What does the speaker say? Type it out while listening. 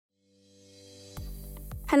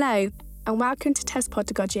Hello, and welcome to TES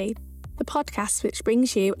Podagogy, the podcast which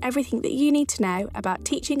brings you everything that you need to know about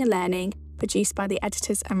teaching and learning, produced by the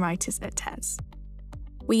editors and writers at TES.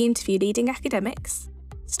 We interview leading academics,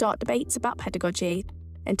 start debates about pedagogy,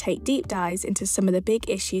 and take deep dives into some of the big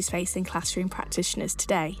issues facing classroom practitioners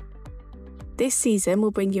today. This season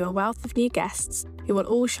will bring you a wealth of new guests who will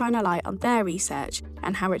all shine a light on their research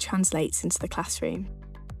and how it translates into the classroom.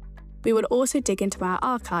 We will also dig into our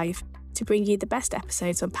archive to bring you the best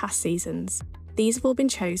episodes on past seasons. These have all been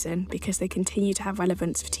chosen because they continue to have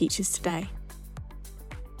relevance for teachers today.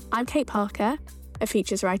 I'm Kate Parker, a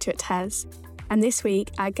features writer at TES, and this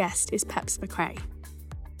week our guest is Peps McRae.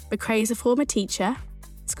 McRae is a former teacher,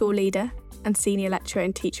 school leader, and senior lecturer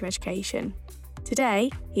in teacher education.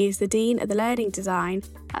 Today, he is the Dean of the Learning Design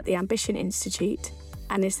at the Ambition Institute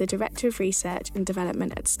and is the Director of Research and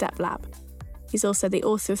Development at STEP Lab. He's also the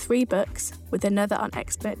author of 3 books, with another on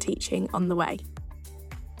expert teaching on the way.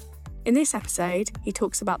 In this episode, he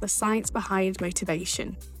talks about the science behind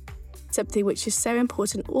motivation, something which is so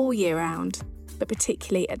important all year round, but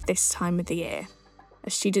particularly at this time of the year,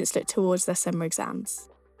 as students look towards their summer exams.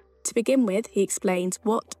 To begin with, he explains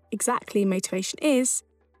what exactly motivation is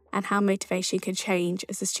and how motivation can change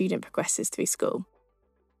as the student progresses through school.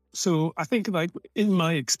 So I think, in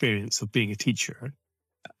my experience of being a teacher,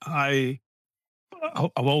 I've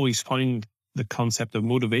always found the concept of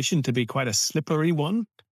motivation to be quite a slippery one,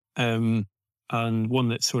 and one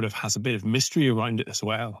that sort of has a bit of mystery around it as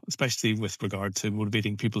well, especially with regard to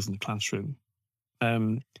motivating pupils in the classroom.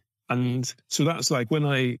 And so that's when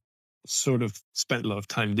I sort of spent a lot of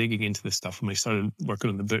time digging into this stuff when I started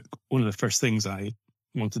working on the book. One of the first things I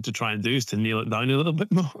wanted to try and do is to nail it down a little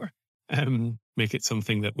bit more, make it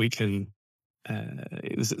something that we can,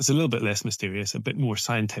 it's a little bit less mysterious, a bit more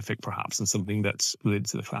scientific perhaps, and something that's related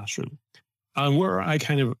to the classroom. And where I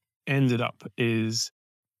kind of ended up is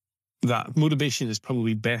that motivation is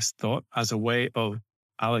probably best thought as a way of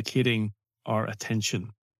allocating our attention.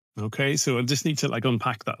 Okay, so I just need to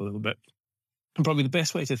unpack that a little bit. And probably the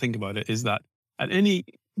best way to think about it is that at any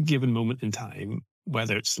given moment in time,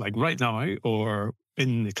 whether it's right now or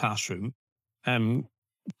in the classroom,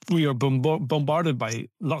 we are bombarded by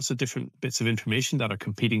lots of different bits of information that are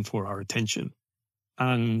competing for our attention.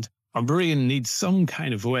 And our brain needs some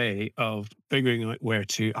kind of way of figuring out where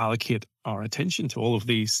to allocate our attention to all of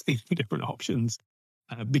these different options,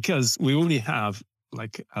 because we only have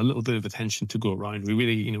a little bit of attention to go around. We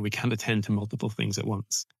really, we can't attend to multiple things at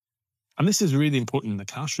once. And this is really important in the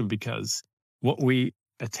classroom because what we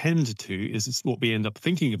attend to is what we end up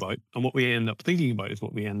thinking about, and what we end up thinking about is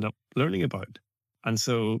what we end up learning about. And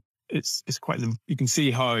so it's quite, you can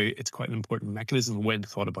see how it's quite an important mechanism when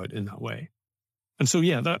thought about in that way. And so,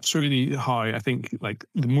 yeah, that's really how I think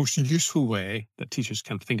the most useful way that teachers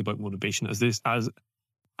can think about motivation as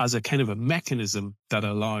a kind of a mechanism that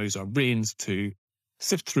allows our brains to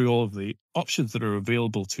sift through all of the options that are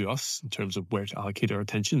available to us in terms of where to allocate our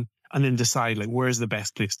attention, and then decide where's the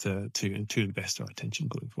best place to invest our attention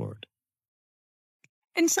going forward.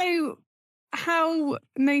 And so how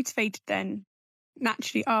motivated then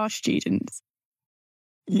naturally are students?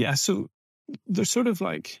 Yeah, so there's sort of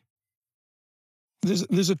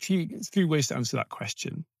there's a few ways to answer that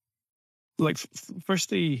question.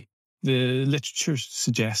 Firstly, the literature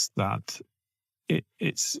suggests that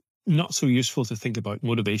it's not so useful to think about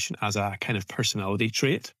motivation as a kind of personality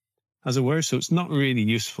trait, as it were. So it's not really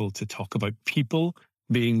useful to talk about people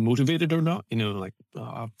being motivated or not.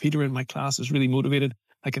 Peter in my class is really motivated.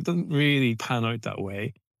 It doesn't really pan out that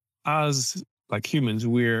way. As humans,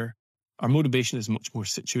 our motivation is much more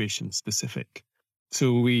situation specific.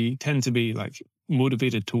 So we tend to be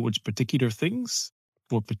motivated towards particular things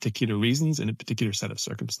for particular reasons in a particular set of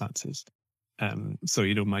circumstances. So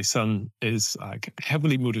my son is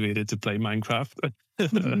heavily motivated to play Minecraft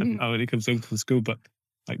when he comes home from school, but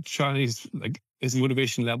Charlie's his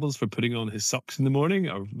motivation levels for putting on his socks in the morning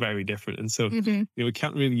are very different. And so we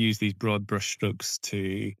can't really use these broad brush strokes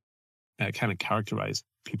to kind of characterize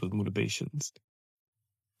people's motivations.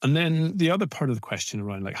 And then the other part of the question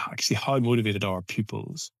around how motivated are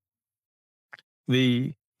pupils,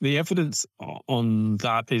 the evidence on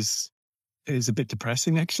that is a bit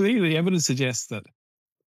depressing, actually. The evidence suggests that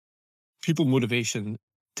pupil motivation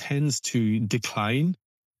tends to decline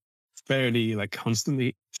fairly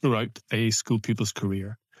constantly throughout a school pupil's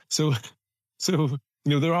career. So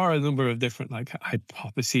there are a number of different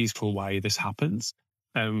hypotheses for why this happens,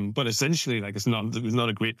 but essentially it's not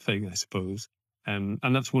a great thing, I suppose. And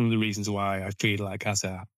that's one of the reasons why I feel as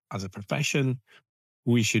a profession,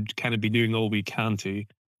 we should kind of be doing all we can to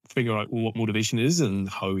figure out what motivation is and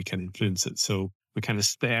how we can influence it. So we kind of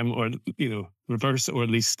stem or, reverse or at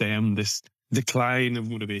least stem this decline of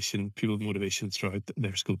motivation, people's motivation throughout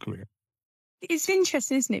their school career. It's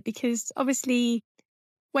interesting, isn't it? Because obviously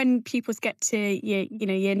when pupils get to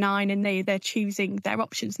year 9 and they're choosing their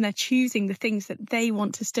options and they're choosing the things that they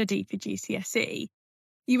want to study for GCSE,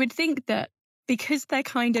 you would think that because their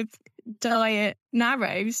kind of diet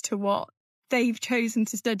narrows to what they've chosen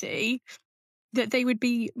to study, that they would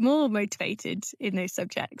be more motivated in those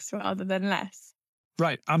subjects rather than less.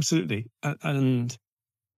 Right, absolutely. And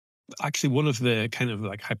actually, one of the kind of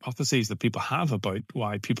like hypotheses that people have about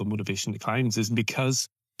why people motivation declines is because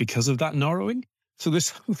of that narrowing. So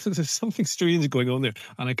there's something strange going on there,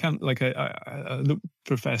 and I can't I don't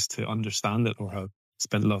profess to understand it or have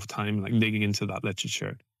spent a lot of time like digging into that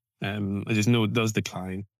literature. I just know it does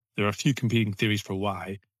decline. There are a few competing theories for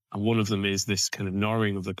why, and one of them is this kind of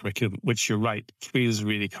narrowing of the curriculum, which you're right feels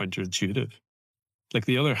really counterintuitive. Like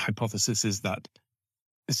the other hypothesis is that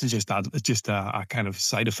this is just a kind of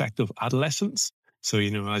side effect of adolescence. So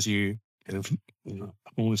as you kind of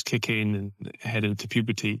almost kick in and head into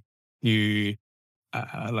puberty, you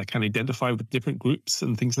can identify with different groups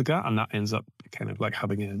and things like that, and that ends up kind of like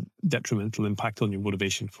having a detrimental impact on your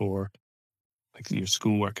motivation for like your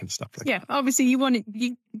schoolwork and stuff like that. Yeah, obviously you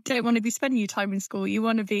don't want to be spending your time in school. You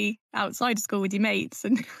want to be outside of school with your mates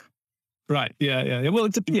and. Right. Yeah. Well,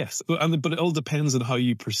 yes, but it all depends on how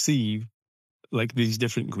you perceive like these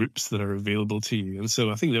different groups that are available to you. And so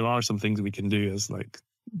I think there are some things we can do as like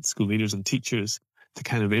school leaders and teachers to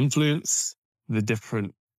kind of influence the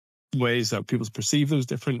different ways that people perceive those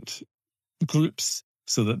different groups,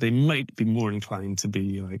 so that they might be more inclined to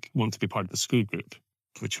be want to be part of the school group,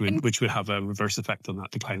 which would have a reverse effect on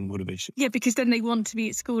that decline in motivation. Yeah, because then they want to be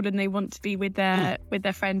at school and they want to be with their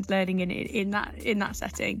friends learning in that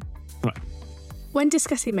setting. Right. When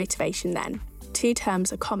discussing motivation then, two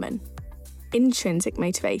terms are common: intrinsic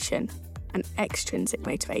motivation and extrinsic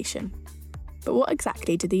motivation. But what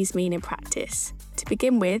exactly do these mean in practice? To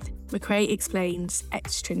begin with, McRae explains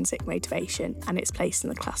extrinsic motivation and its place in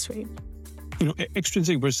the classroom.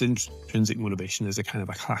 Extrinsic versus intrinsic motivation is a kind of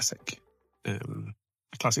a classic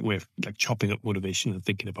way of like chopping up motivation and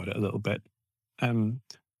thinking about it a little bit.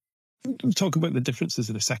 We'll talk about the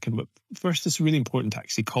differences in a second, but first it's really important to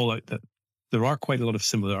actually call out that there are quite a lot of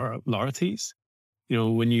similarities.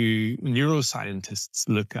 When neuroscientists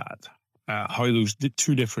look at how those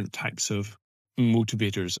two different types of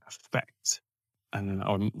motivators affect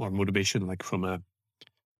our motivation, like from a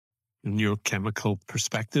neurochemical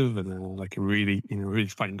perspective and a really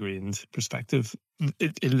fine-grained perspective,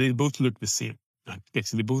 they both look the same.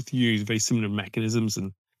 So they both use very similar mechanisms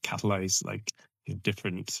and catalyze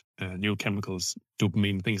different neurochemicals,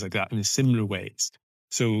 dopamine, things like that, in similar ways.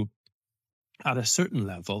 So at a certain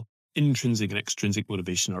level, intrinsic and extrinsic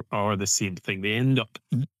motivation are the same thing. They end up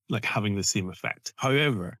like having the same effect.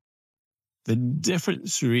 However, the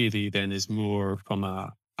difference really then is more from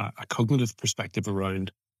a cognitive perspective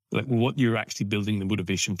around like what you're actually building the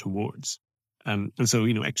motivation towards. And so,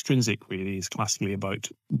 extrinsic really is classically about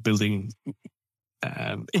building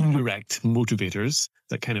indirect motivators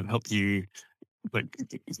that kind of help you, like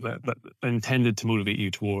that intended to motivate you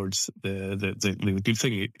towards the good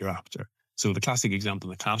thing you're after. So the classic example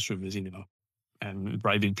in the classroom is,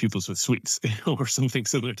 bribing pupils with sweets or something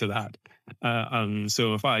similar to that.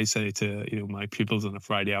 So if I say to, my pupils on a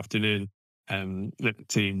Friday afternoon,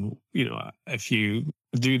 team, if you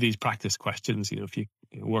do these practice questions, if you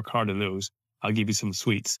work hard on those, I'll give you some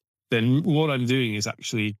sweets. Then what I'm doing is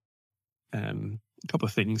actually a couple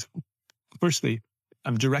of things. Firstly,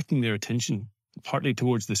 I'm directing their attention partly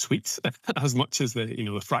towards the sweets as much as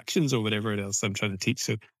the fractions or whatever else I'm trying to teach.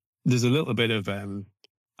 So there's a little bit of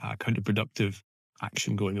counterproductive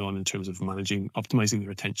action going on in terms of optimizing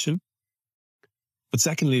their attention. But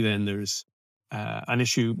secondly, then there's an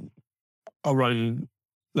issue around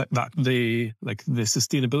the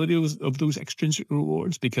sustainability of those extrinsic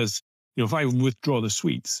rewards, because if I withdraw the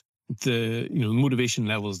sweets, the motivation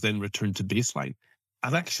levels then return to baseline.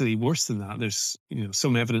 And actually, worse than that, there's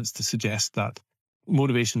some evidence to suggest that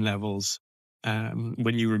motivation levels,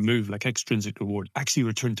 when you remove extrinsic reward, actually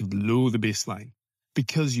return to below the baseline,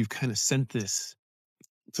 because you've kind of sent this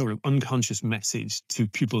sort of unconscious message to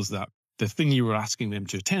pupils that the thing you were asking them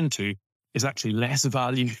to attend to is actually less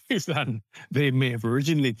value than they may have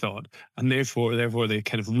originally thought, and therefore they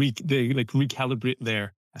kind of recalibrate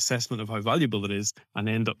their assessment of how valuable it is and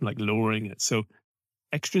end up lowering it. So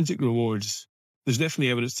extrinsic rewards, there's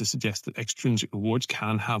definitely evidence to suggest that extrinsic rewards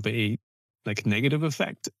can have a negative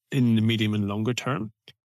effect in the medium and longer term.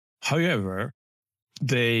 However,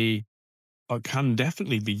 they can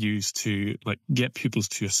definitely be used to like get pupils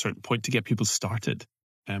to a certain point, to get people started,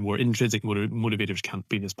 and where intrinsic motivators can't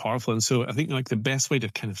be as powerful. And so I think like the best way to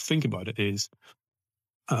kind of think about it is,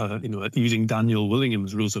 using Daniel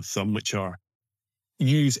Willingham's rules of thumb, which are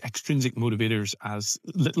use extrinsic motivators as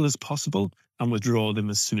little as possible and withdraw them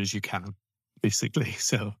as soon as you can, basically.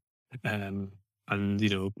 So,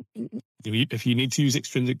 if you need to use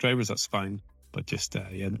extrinsic drivers, that's fine, but just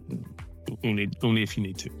only if you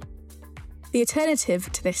need to. The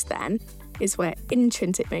alternative to this then is where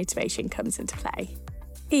intrinsic motivation comes into play.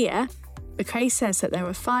 Here, McRae says that there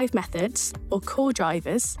are 5 methods or core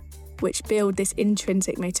drivers which build this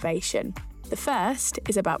intrinsic motivation. The first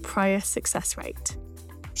is about prior success rate.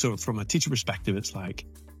 So from a teacher perspective, it's like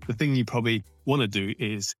the thing you probably want to do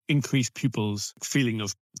is increase pupils' feeling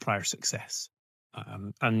of prior success.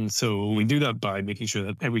 And so we do that by making sure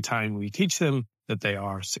that every time we teach them that they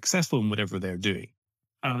are successful in whatever they're doing.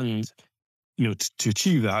 And to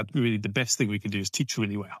achieve that, really the best thing we can do is teach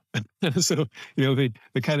really well. So,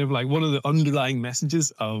 the kind of like one of the underlying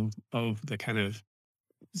messages of the kind of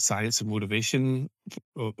science of motivation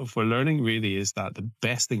for learning really is that the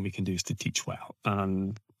best thing we can do is to teach well.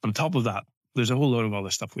 And on top of that, there's a whole lot of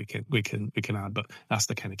other stuff we can add, but that's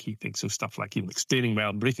the kind of key thing. So stuff like explaining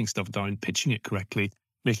well, breaking stuff down, pitching it correctly,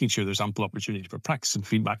 making sure there's ample opportunity for practice and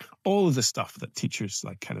feedback, all of the stuff that teachers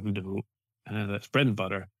like kind of know, that's bread and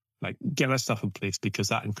butter. Like get that stuff in place because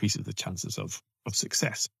that increases the chances of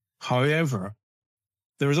success. However,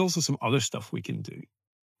 there is also some other stuff we can do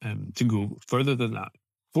to go further than that.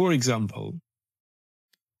 For example,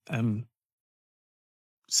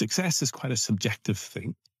 success is quite a subjective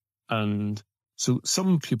thing. And so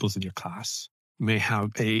some pupils in your class may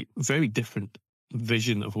have a very different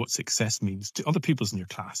vision of what success means to other pupils in your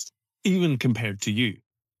class, even compared to you.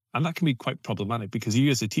 And that can be quite problematic because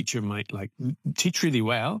you as a teacher might like teach really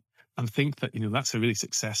well and think that, that's a really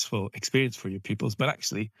successful experience for your pupils. But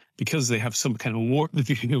actually, because they have some kind of warped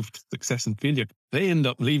view of success and failure, they end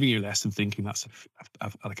up leaving your lesson thinking that's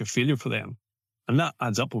like a failure for them. And that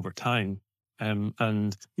adds up over time.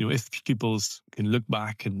 If pupils can look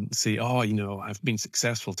back and say, I've been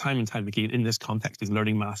successful time and time again in this context, in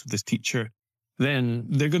learning maths with this teacher, then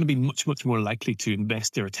they're going to be much, much more likely to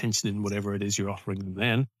invest their attention in whatever it is you're offering them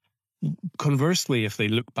then. Conversely, if they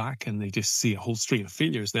look back and they just see a whole string of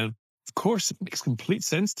failures, then of course it makes complete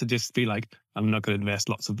sense to just be like, I'm not going to invest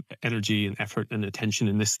lots of energy and effort and attention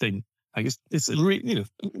in this thing. I guess it's a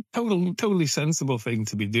totally sensible thing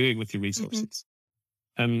to be doing with your resources.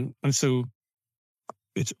 Mm-hmm. And so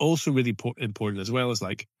it's also really important as well as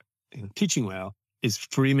like teaching well is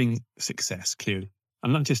framing success clearly.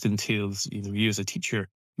 And that just entails, you as a teacher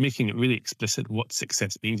making it really explicit what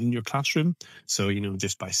success means in your classroom. So,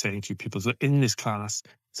 just by saying to your pupils that in this class,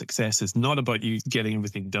 success is not about you getting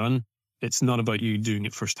everything done. It's not about you doing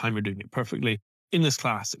it first time or doing it perfectly. In this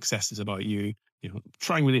class, success is about you,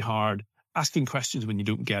 trying really hard, asking questions when you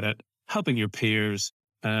don't get it, helping your peers,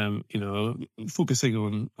 focusing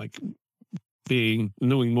on like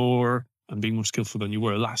knowing more and being more skillful than you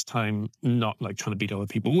were last time, not like trying to beat other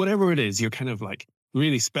people. Whatever it is, you're kind of like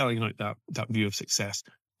really spelling out that view of success,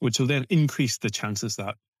 which will then increase the chances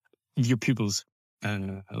that your pupils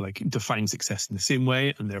define success in the same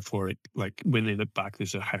way, and therefore, when they look back,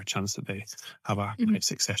 there's a higher chance that they have a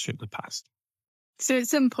success rate in the past. So at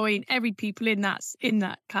some point, every pupil in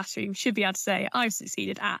that classroom should be able to say, "I've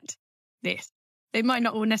succeeded at this." They might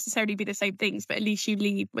not all necessarily be the same things, but at least you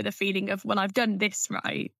leave with a feeling of, "Well, I've done this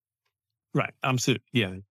right." Right, absolutely,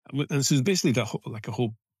 yeah. And so it's basically a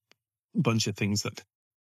whole bunch of things that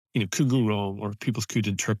could go wrong or people could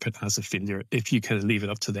interpret as a failure if you kind of leave it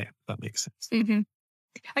up to them. If that makes sense. Mm-hmm.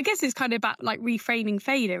 I guess it's kind of about like reframing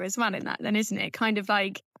failure as well in that then, isn't it? Kind of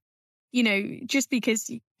like, just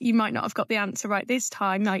because you might not have got the answer right this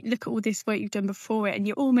time, like look at all this work you've done before it and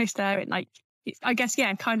you're almost there. And like, I guess,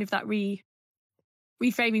 yeah, kind of that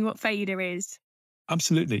reframing what failure is.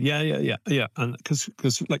 Absolutely. Yeah. And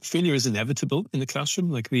because like failure is inevitable in the classroom.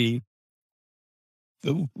 Like the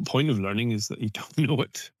point of learning is that you don't know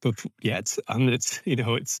it yet. And it's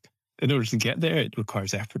in order to get there, it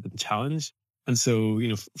requires effort and challenge. And so,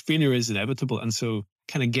 failure is inevitable. And so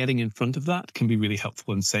kind of getting in front of that can be really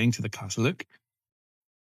helpful in saying to the class, look,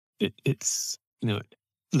 it's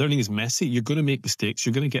learning is messy. You're going to make mistakes.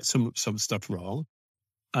 You're going to get some stuff wrong.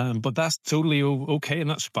 But that's totally okay. And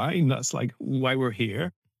that's fine. That's like why we're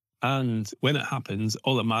here. And when it happens,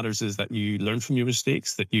 all that matters is that you learn from your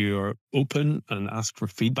mistakes, that you are open and ask for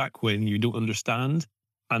feedback when you don't understand,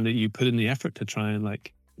 and that you put in the effort to try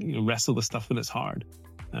and wrestle with stuff when it's hard.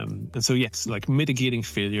 And so, yes, like mitigating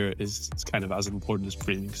failure is kind of as important as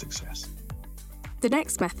framing success. The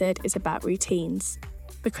next method is about routines.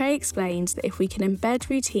 McCrea explains that if we can embed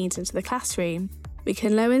routines into the classroom, we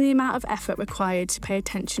can lower the amount of effort required to pay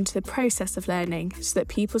attention to the process of learning so that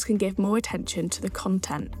pupils can give more attention to the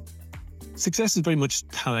content. Success is very much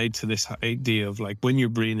tied to this idea of like when your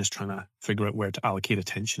brain is trying to figure out where to allocate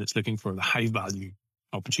attention, it's looking for the high value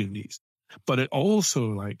opportunities. But it also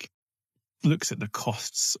like looks at the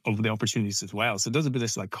costs of the opportunities as well. So it does a bit of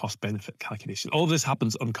this like cost benefit calculation. All of this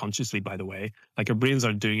happens unconsciously, by the way. Like our brains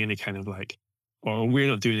aren't doing any kind of like, or we're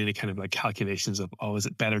not doing any kind of like calculations of, oh, is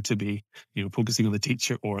it better to be, focusing on the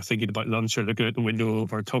teacher or thinking about lunch or looking out the window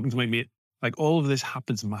or talking to my mate? Like all of this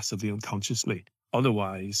happens massively unconsciously.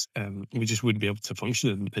 Otherwise, we just wouldn't be able to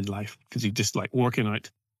function in life because you just like working out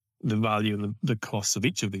the value and the costs of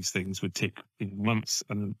each of these things would take months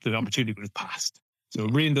and the opportunity would have passed. So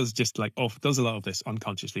brain does just like does a lot of this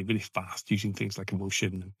unconsciously, really fast, using things like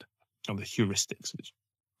emotion and all the heuristics, which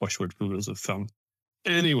buzzword for rules of thumb.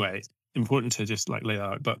 Anyway, important to just like lay that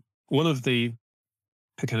out. But one of the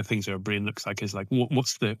kind of things our brain looks like is like,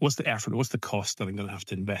 what's the effort, what's the cost that I'm going to have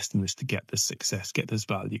to invest in this to get this success, get this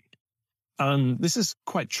value? And this is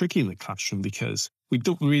quite tricky in the classroom because we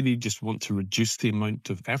don't really just want to reduce the amount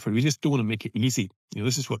of effort. We just don't want to make it easy.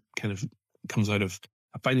 This is what kind of comes out of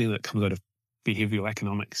a finding that comes out of behavioral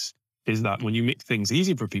economics is that when you make things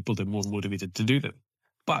easy for people, they're more motivated to do them.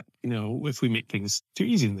 But, if we make things too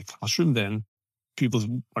easy in the classroom, then people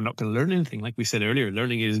are not going to learn anything. Like we said earlier,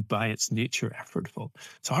 learning is by its nature effortful.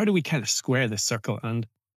 So how do we kind of square this circle? And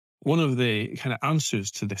one of the kind of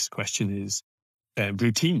answers to this question is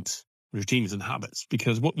routines and habits.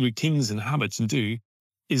 Because what routines and habits do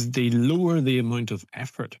is they lower the amount of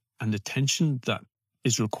effort and attention that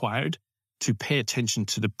is required to pay attention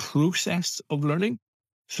to the process of learning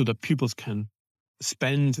so that pupils can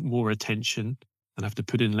spend more attention and have to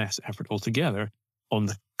put in less effort altogether on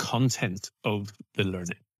the content of the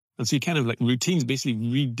learning. And so you kind of like routines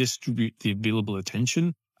basically redistribute the available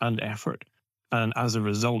attention and effort. And as a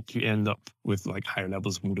result, you end up with like higher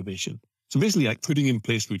levels of motivation. So basically like putting in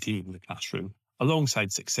place routine in the classroom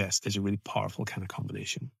alongside success is a really powerful kind of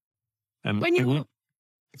combination.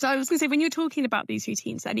 So I was going to say, when you're talking about these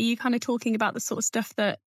routines, then are you kind of talking about the sort of stuff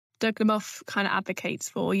that Doug Lemov kind of advocates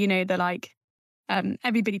for? The like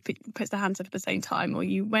everybody puts their hands up at the same time, or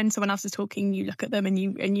when someone else is talking, you look at them and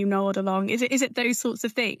you nod along. Is it those sorts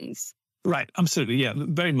of things? Right, absolutely, yeah,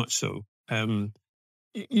 very much so. All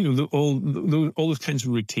those kinds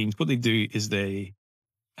of routines. What they do is they,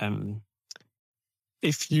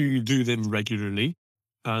 if you do them regularly,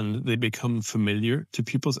 and they become familiar to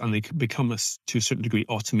pupils and they become to a certain degree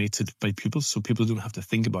automated by pupils, so people don't have to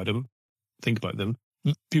think about them.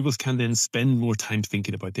 Pupils can then spend more time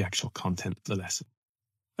thinking about the actual content of the lesson.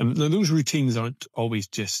 Now those routines aren't always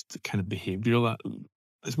just kind of behavioral.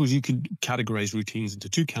 I suppose you could categorize routines into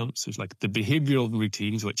two camps. There's like the behavioral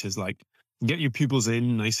routines, which is like get your pupils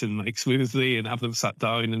in nice and like smoothly and have them sat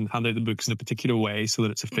down and hand out the books in a particular way so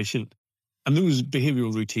that it's efficient. And those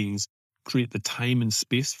behavioral routines create the time and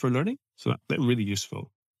space for learning. So that's really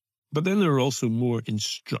useful. But then there are also more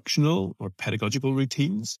instructional or pedagogical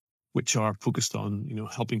routines, which are focused on,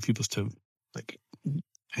 helping pupils to like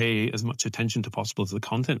pay as much attention to possible to the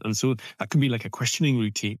content. And so that could be like a questioning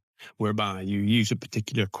routine whereby you use a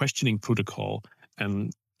particular questioning protocol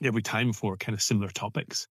every time for kind of similar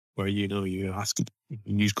topics where, you ask, you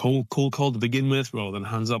use cold call to begin with rather than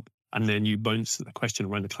hands up. And then you bounce the question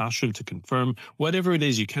around the classroom to confirm whatever it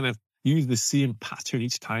is. You kind of use the same pattern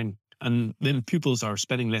each time. And then pupils are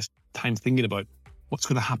spending less time thinking about what's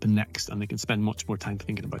going to happen next. And they can spend much more time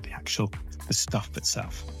thinking about the stuff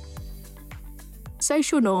itself.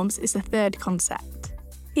 Social norms is the third concept.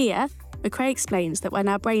 Here, McCrea explains that when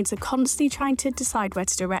our brains are constantly trying to decide where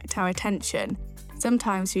to direct our attention,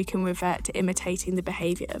 sometimes we can revert to imitating the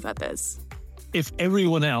behaviour of others. If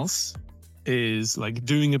everyone else is like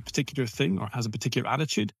doing a particular thing or has a particular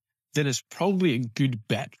attitude, then it's probably a good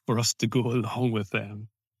bet for us to go along with them.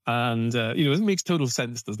 And, it makes total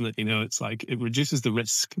sense, doesn't it? It's like it reduces the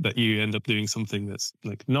risk that you end up doing something that's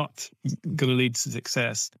like not going to lead to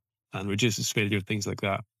success and reduces failure, things like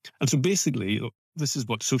that. And so basically, this is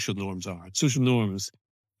what social norms are. Social norms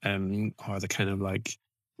are the kind of like,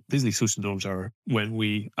 basically social norms are when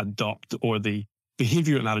we adopt or the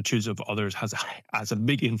behavior and attitudes of others has a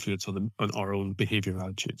big influence on our own behavior and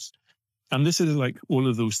attitudes. And this is like one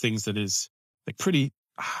of those things that is like pretty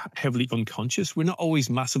heavily unconscious. We're not always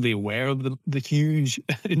massively aware of the huge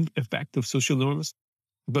effect of social norms,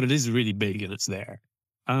 but it is really big and it's there.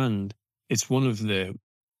 And it's one of the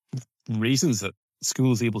reasons that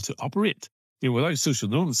school is able to operate. Without social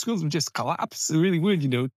norms, schools would just collapse. It really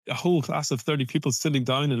would, a whole class of 30 people sitting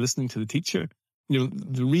down and listening to the teacher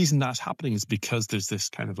the reason that's happening is because there's this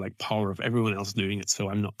kind of like power of everyone else doing it. So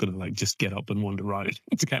I'm not going to like just get up and wander around.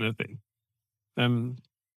 It's kind of thing. And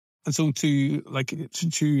so to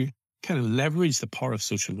kind of leverage the power of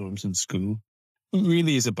social norms in school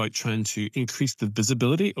really is about trying to increase the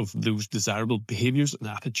visibility of those desirable behaviors and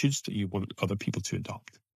attitudes that you want other people to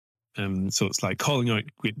adopt. So it's like calling out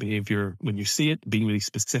great behavior when you see it, being really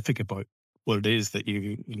specific about what it is that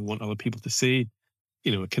you want other people to see.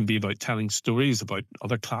 It can be about telling stories about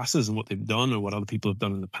other classes and what they've done or what other people have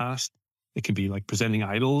done in the past. It can be like presenting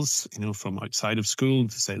idols, from outside of school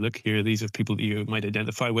to say, look, here, these are people that you might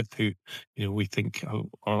identify with who, we think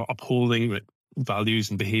are upholding values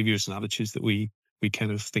and behaviors and attitudes that we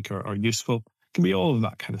kind of think are useful. It can be all of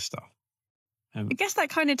that kind of stuff. I guess that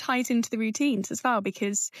kind of ties into the routines as well,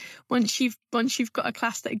 because once you've got a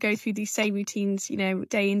class that go through these same routines,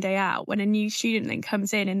 day in, day out, when a new student then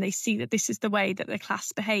comes in and they see that this is the way that the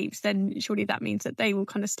class behaves, then surely that means that they will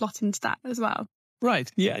kind of slot into that as well. Right.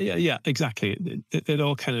 Yeah, exactly. It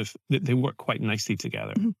all kind of, they work quite nicely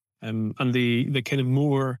together. Mm-hmm. And the kind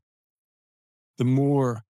of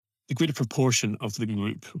the greater proportion of the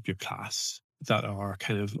group of your class that are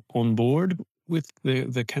kind of on board with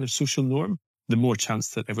the kind of social norm, the more chance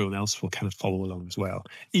that everyone else will kind of follow along as well.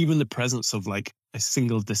 Even the presence of like a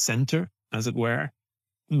single dissenter, as it were,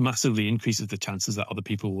 massively increases the chances that other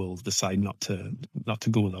people will decide not to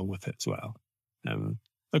go along with it as well.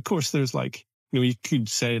 Of course, there's like, you could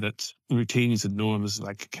say that routines and norms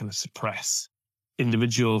like kind of suppress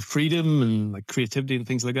individual freedom and like creativity and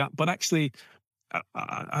things like that. But actually,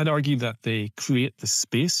 I'd argue that they create the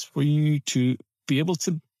space for you to be able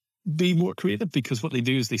to be more creative, because what they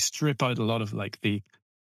do is they strip out a lot of like the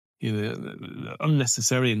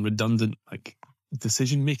unnecessary and redundant like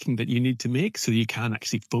decision making that you need to make, so you can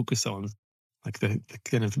actually focus on like the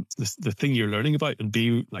kind of the thing you're learning about and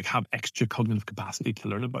be like have extra cognitive capacity to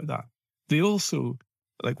learn about that. They also,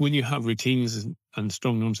 like when you have routines and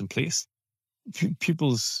strong norms in place,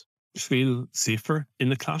 pupils feel safer in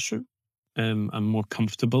the classroom and more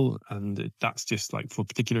comfortable, and that's just like for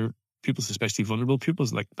particular pupils, especially vulnerable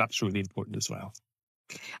pupils, like that's really important as well.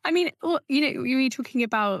 I mean, you were talking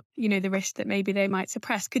about, the risk that maybe they might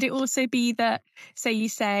suppress. Could it also be that,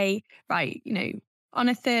 say, right, on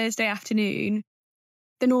a Thursday afternoon,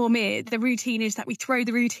 the routine is that we throw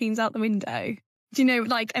the routines out the window,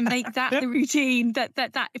 and make that the routine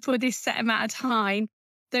that for this set amount of time,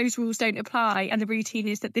 those rules don't apply. And the routine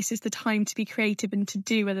is that this is the time to be creative and to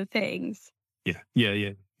do other things. Yeah.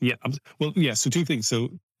 Well, yeah. So two things. So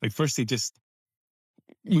like, firstly, just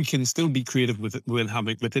we can still be creative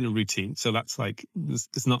within a routine. So that's like,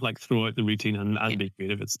 it's not like throw out the routine and be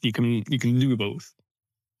creative. It's you can do both.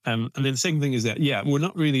 And then the second thing is that, we're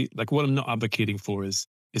not really like, what I'm not advocating for is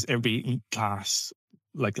every class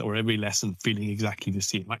or every lesson feeling exactly the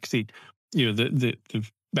same. Actually, the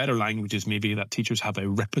better language is maybe that teachers have a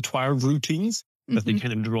repertoire of routines that they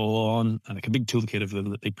kind of draw on, and like a big toolkit of them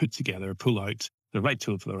that they put together, pull out the right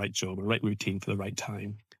tool for the right job, or right routine for the right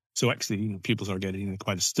time. So actually, pupils are getting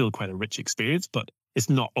still quite a rich experience, but it's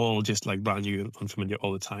not all just like brand new and unfamiliar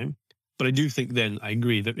all the time. But I do think then, I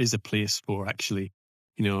agree, there is a place for actually,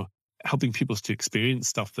 helping pupils to experience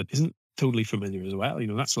stuff that isn't totally familiar as well.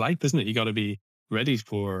 That's life, isn't it? You got to be ready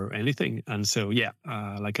for anything. And so,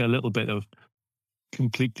 like a little bit of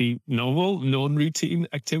completely novel, non-routine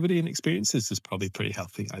activity and experiences is probably pretty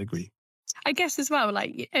healthy. I agree. I guess as well,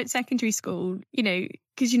 like at secondary school,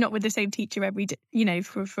 because you're not with the same teacher every day,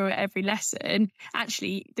 for every lesson,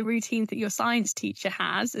 actually the routines that your science teacher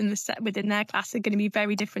has and the set within their class are going to be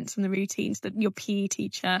very different from the routines that your PE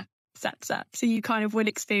teacher sets up. So you kind of will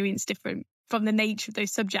experience different from the nature of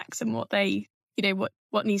those subjects and what they,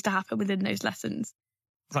 what needs to happen within those lessons.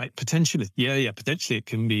 Right. Potentially. Yeah. Potentially it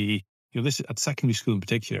can be, this at secondary school in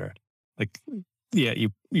particular, like, you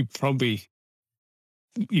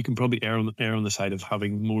can probably err on the side of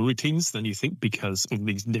having more routines than you think, because of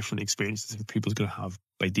these different experiences that people's going to have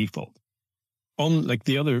by default. On like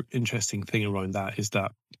the other interesting thing around that is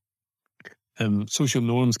that social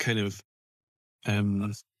norms kind of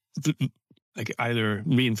like either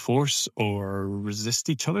reinforce or resist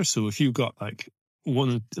each other. So if you've got like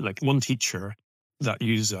one teacher that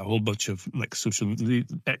uses a whole bunch of like social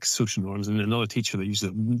norms, and another teacher that uses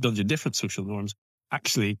a bunch of different social norms,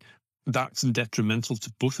 actually that's detrimental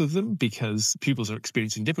to both of them, because pupils are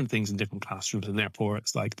experiencing different things in different classrooms, and therefore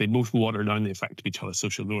it's like they both water down the effect of each other's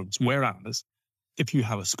social norms. Whereas if you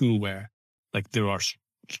have a school where like there are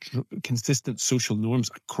consistent social norms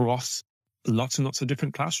across lots and lots of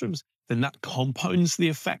different classrooms, then that compounds the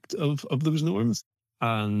effect of those norms,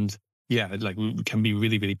 and like it can be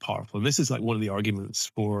really, really powerful. And this is like one of the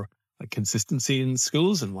arguments for like consistency in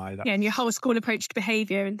schools and why that. Yeah, and your whole school approach to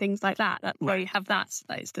behaviour and things like that. That's where you have that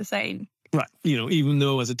it's the same. Right. Even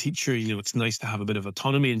though as a teacher, it's nice to have a bit of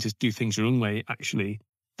autonomy and just do things your own way, actually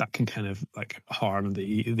that can kind of like harm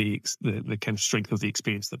the kind of strength of the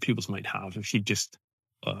experience that pupils might have if you just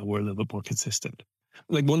were a little bit more consistent.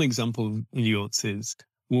 Like one example nuance is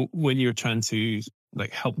when you're trying to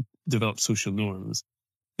like help develop social norms,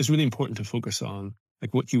 it's really important to focus on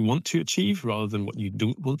like what you want to achieve rather than what you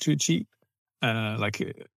don't want to achieve. The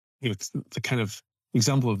kind of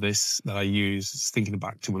example of this that I use is thinking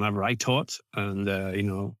back to whenever I taught, and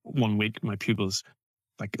 1 week my pupils,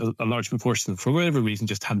 like a large proportion, for whatever reason,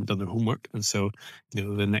 just hadn't done their homework, and so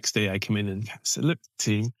the next day I come in and said, "Look,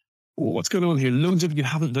 team, what's going on here? Loads of you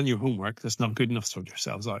haven't done your homework. That's not good enough. Sort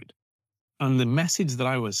yourselves out." And the message that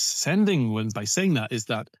I was sending by saying that is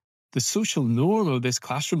that the social norm of this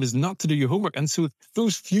classroom is not to do your homework. And so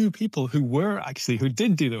those few people who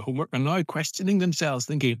did do their homework are now questioning themselves,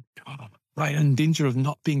 thinking, "Oh, right, I'm in danger of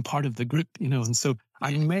not being part of the group," And so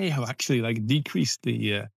I may have actually like decreased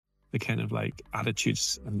the kind of like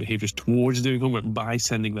attitudes and behaviors towards doing homework by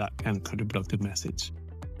sending that kind of counterproductive message.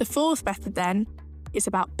 The fourth method then is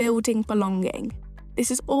about building belonging. This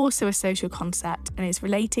is also a social concept and is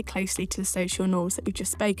related closely to the social norms that we've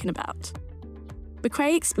just spoken about.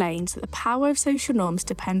 McCrae explains that the power of social norms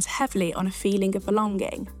depends heavily on a feeling of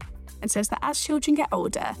belonging, and says that as children get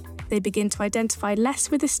older, they begin to identify less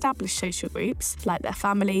with established social groups, like their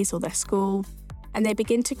families or their school, and they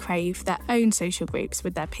begin to crave their own social groups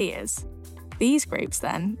with their peers. These groups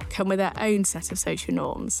then come with their own set of social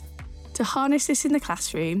norms. To harness this in the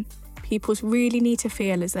classroom, pupils really need to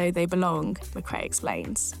feel as though they belong, McCrae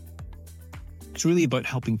explains. It's really about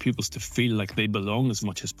helping pupils to feel like they belong as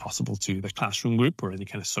much as possible to the classroom group or any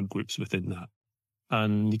kind of subgroups within that.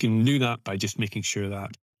 And you can do that by just making sure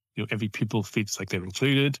that every pupil feels like they're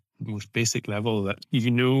included, the most basic level, that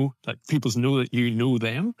that pupils know that you know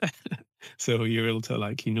them. So you're able to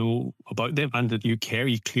about them, and that you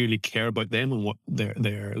clearly care about them and what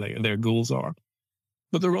their goals are.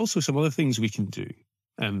 But there are also some other things we can do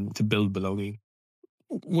to build belonging.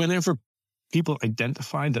 Whenever people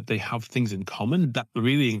identify that they have things in common, that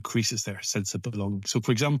really increases their sense of belonging. So,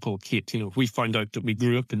 for example, Kate, if we found out that we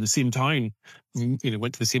grew up in the same town,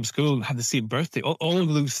 went to the same school and had the same birthday, all of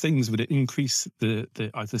those things would increase the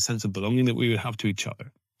sense of belonging that we would have to each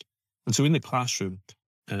other. And so in the classroom,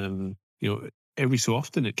 every so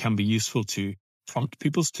often it can be useful to prompt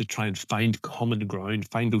pupils to try and find common ground,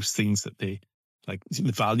 find those things that they like,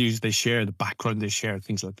 the values they share, the background they share,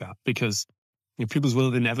 things like that. Because pupils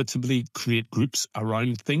will inevitably create groups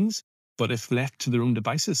around things, but if left to their own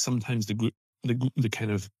devices, sometimes the kind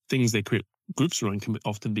of things they create groups around can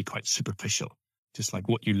often be quite superficial, just like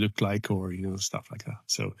what you look like or stuff like that.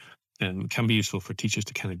 So it can be useful for teachers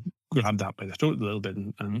to kind of grab that by the throat a little bit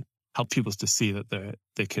and help pupils to see that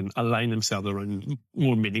they can align themselves around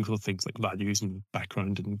more meaningful things like values and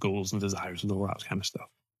background and goals and desires and all that kind of stuff.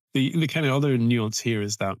 The kind of other nuance here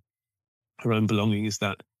is that around belonging is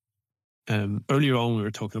that earlier on we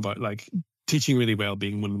were talking about like teaching really well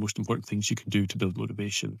being one of the most important things you can do to build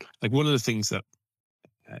motivation. Like one of the things that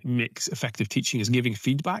makes effective teaching is giving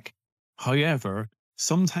feedback. However,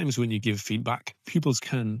 sometimes when you give feedback, pupils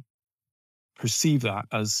can perceive that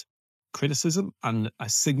as criticism and a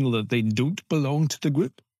signal that they don't belong to the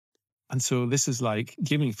group. And so this is like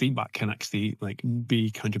giving feedback can actually like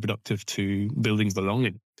be counterproductive to building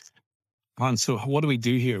belonging. And so what do we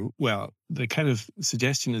do here? Well, the kind of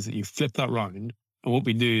suggestion is that you flip that round. And what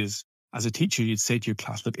we do is, as a teacher, you'd say to your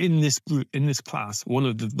class, look, in this group, in this class, one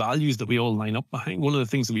of the values that we all line up behind, one of the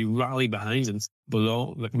things that we rally behind and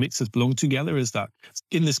that makes us belong together is that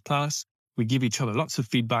in this class, we give each other lots of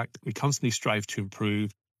feedback. We constantly strive to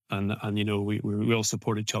improve. And we all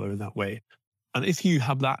support each other in that way. And if you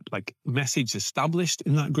have that like message established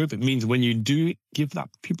in that group, it means when you do give that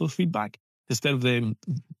pupil feedback, instead of them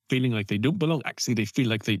feeling like they don't belong, actually they feel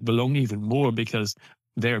like they belong even more because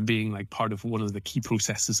they're being like part of one of the key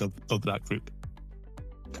processes of that group.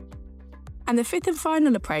 And the fifth and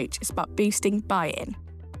final approach is about boosting buy-in.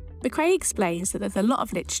 McCrae explains that there's a lot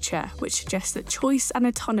of literature which suggests that choice and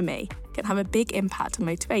autonomy can have a big impact on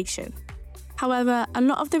motivation. However, a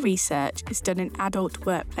lot of the research is done in adult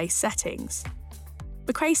workplace settings.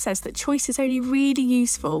 McCrae says that choice is only really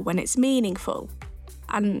useful when it's meaningful.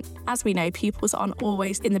 And as we know, pupils aren't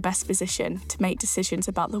always in the best position to make decisions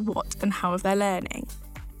about the what and how of their learning.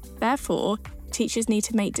 Therefore, teachers need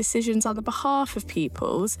to make decisions on the behalf of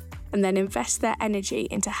pupils and then invest their energy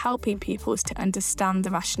into helping pupils to understand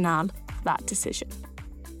the rationale for that decision.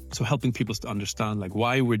 So helping pupils to understand like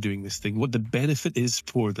why we're doing this thing, what the benefit is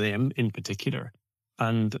for them in particular,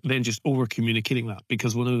 and then just over communicating that,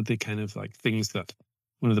 because one of the kind of like things that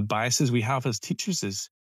one of the biases we have as teachers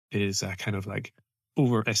is a kind of like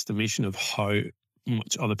overestimation of how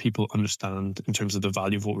much other people understand in terms of the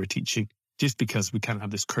value of what we're teaching, just because we kind of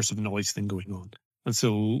have this curse of noise thing going on. And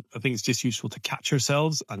so I think it's just useful to catch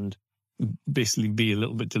ourselves and basically be a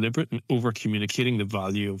little bit deliberate and over communicating the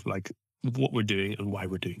value of like what we're doing and why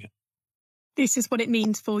we're doing it. This is what it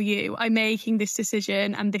means for you. I'm making this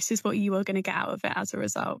decision and this is what you are going to get out of it as a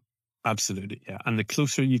result. Absolutely, yeah. And the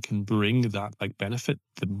closer you can bring that like benefit,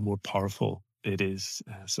 the more powerful it is.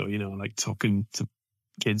 So, like talking to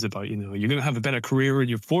kids about, you're going to have a better career in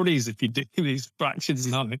your 40s if you do these fractions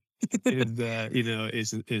now,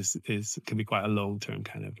 is can be quite a long-term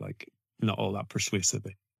kind of like not all that persuasive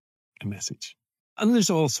a message. And there's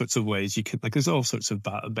all sorts of ways you can, like, there's all sorts of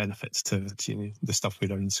benefits to the stuff we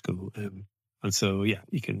learn in school. And so, yeah,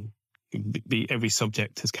 you can be, every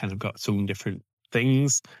subject has kind of got its own different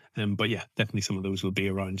things. But yeah, definitely some of those will be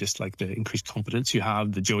around just like the increased confidence you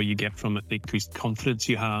have, the joy you get from it, the increased confidence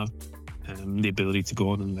you have, the ability to go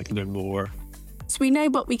on and like learn more. So we know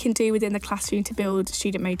what we can do within the classroom to build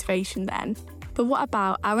student motivation then, but what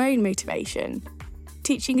about our own motivation?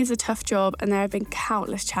 Teaching is a tough job and there have been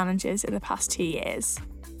countless challenges in the past 2 years.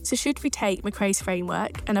 So should we take McRae's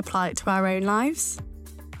framework and apply it to our own lives?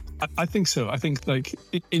 I think so. I think like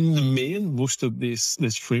in the main, most of this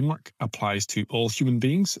framework applies to all human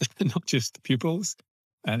beings, not just pupils.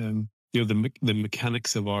 The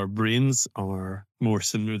mechanics of our brains are more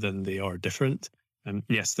similar than they are different. And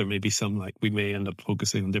yes, there may be some, like, we may end up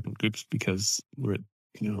focusing on different groups because we're at,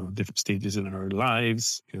 different stages in our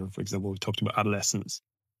lives. For example, we talked about adolescents,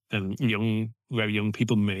 and very young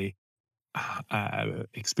people may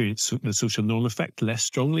experience the social norm effect less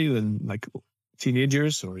strongly than like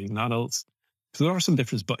teenagers or even adults. So there are some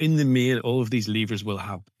differences, but in the main, all of these levers will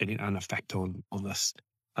have an effect on us.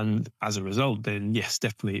 And as a result, then yes,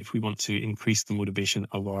 definitely, if we want to increase the motivation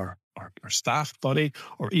of our staff body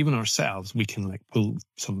or even ourselves, we can like pull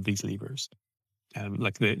some of these levers.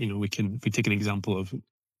 We can, if we take an example of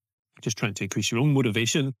just trying to increase your own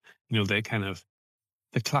motivation,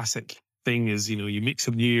 the classic thing is, you make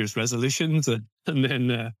some New Year's resolutions and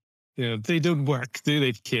then, they don't work, do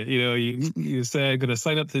they, kid? You say, I'm going to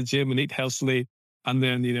sign up to the gym and eat healthily. And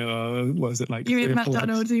then, what is it like? You're in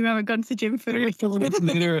McDonald's and you haven't gone to the gym for a week.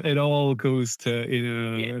 Later, it all goes to,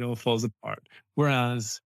 it all falls apart.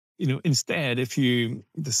 Whereas, instead, if you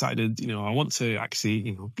decided, I want to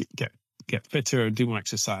actually, get fitter, do more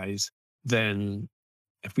exercise, then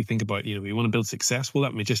if we think about, we want to build success, well,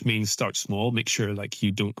 that may just mean start small. Make sure like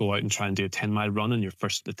you don't go out and try and do a 10-mile run in your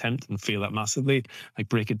first attempt and fail that massively. Like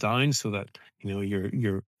break it down so that,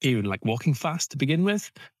 you're even like walking fast to begin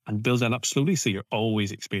with and build that up slowly. So you're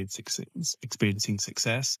always experiencing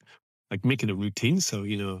success. Like make it a routine. So,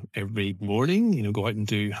 every morning, go out and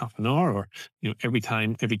do half an hour, or, every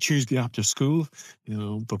Tuesday after school,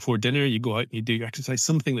 before dinner, you go out and you do your exercise,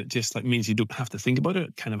 something that just like means you don't have to think about it.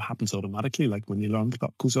 It kind of happens automatically, like when the alarm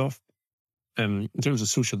clock goes off. In terms of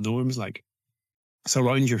social norms, like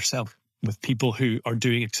surround yourself with people who are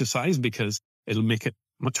doing exercise because it'll make it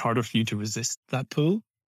much harder for you to resist that pull.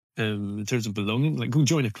 In terms of belonging, like go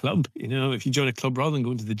join a club. If you join a club rather than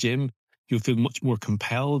going to the gym, you'll feel much more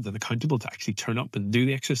compelled and accountable to actually turn up and do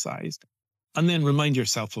the exercise. And then remind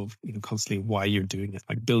yourself of, constantly why you're doing it,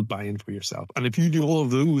 like build buy-in for yourself. And if you do all of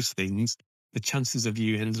those things, the chances of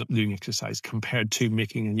you ending up doing exercise compared to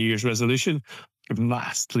making a New Year's resolution are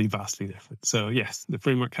vastly, vastly different. So yes, the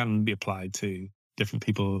framework can be applied to different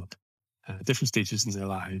people, different stages in their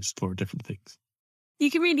lives for different things. You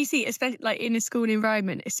can really see, especially like in a school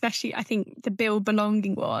environment, especially I think the build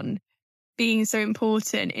belonging one, being so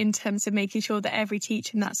important in terms of making sure that every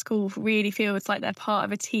teacher in that school really feels like they're part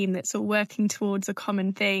of a team that's all working towards a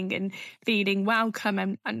common thing and feeling welcome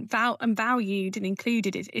and valued and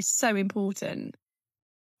included is so important.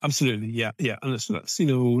 Absolutely, yeah. And that's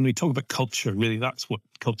when we talk about culture, really that's what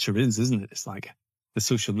culture is, isn't it? It's like the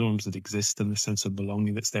social norms that exist and the sense of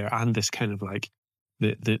belonging that's there, and this kind of like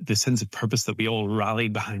the sense of purpose that we all rally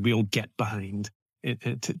behind, we all get behind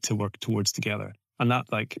to work towards together. And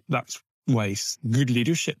that's why good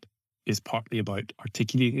leadership is partly about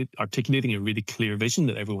articulating a really clear vision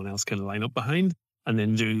that everyone else can line up behind, and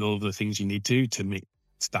then doing all of the things you need to make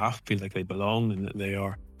staff feel like they belong and that they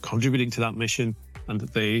are contributing to that mission and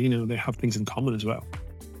that they have things in common as well.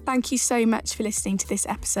 Thank you so much for listening to this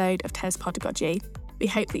episode of TES Pedagogy. We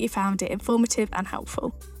hope that you found it informative and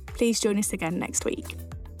helpful. Please join us again next week.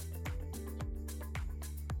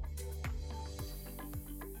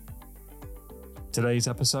 Today's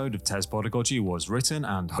episode of TES Pedagogy was written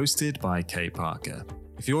and hosted by Kate Parker.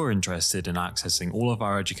 If you're interested in accessing all of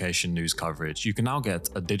our education news coverage, you can now get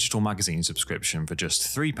a digital magazine subscription for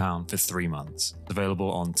just £3 for 3 months. It's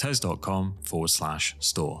available on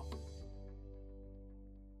tes.com/store.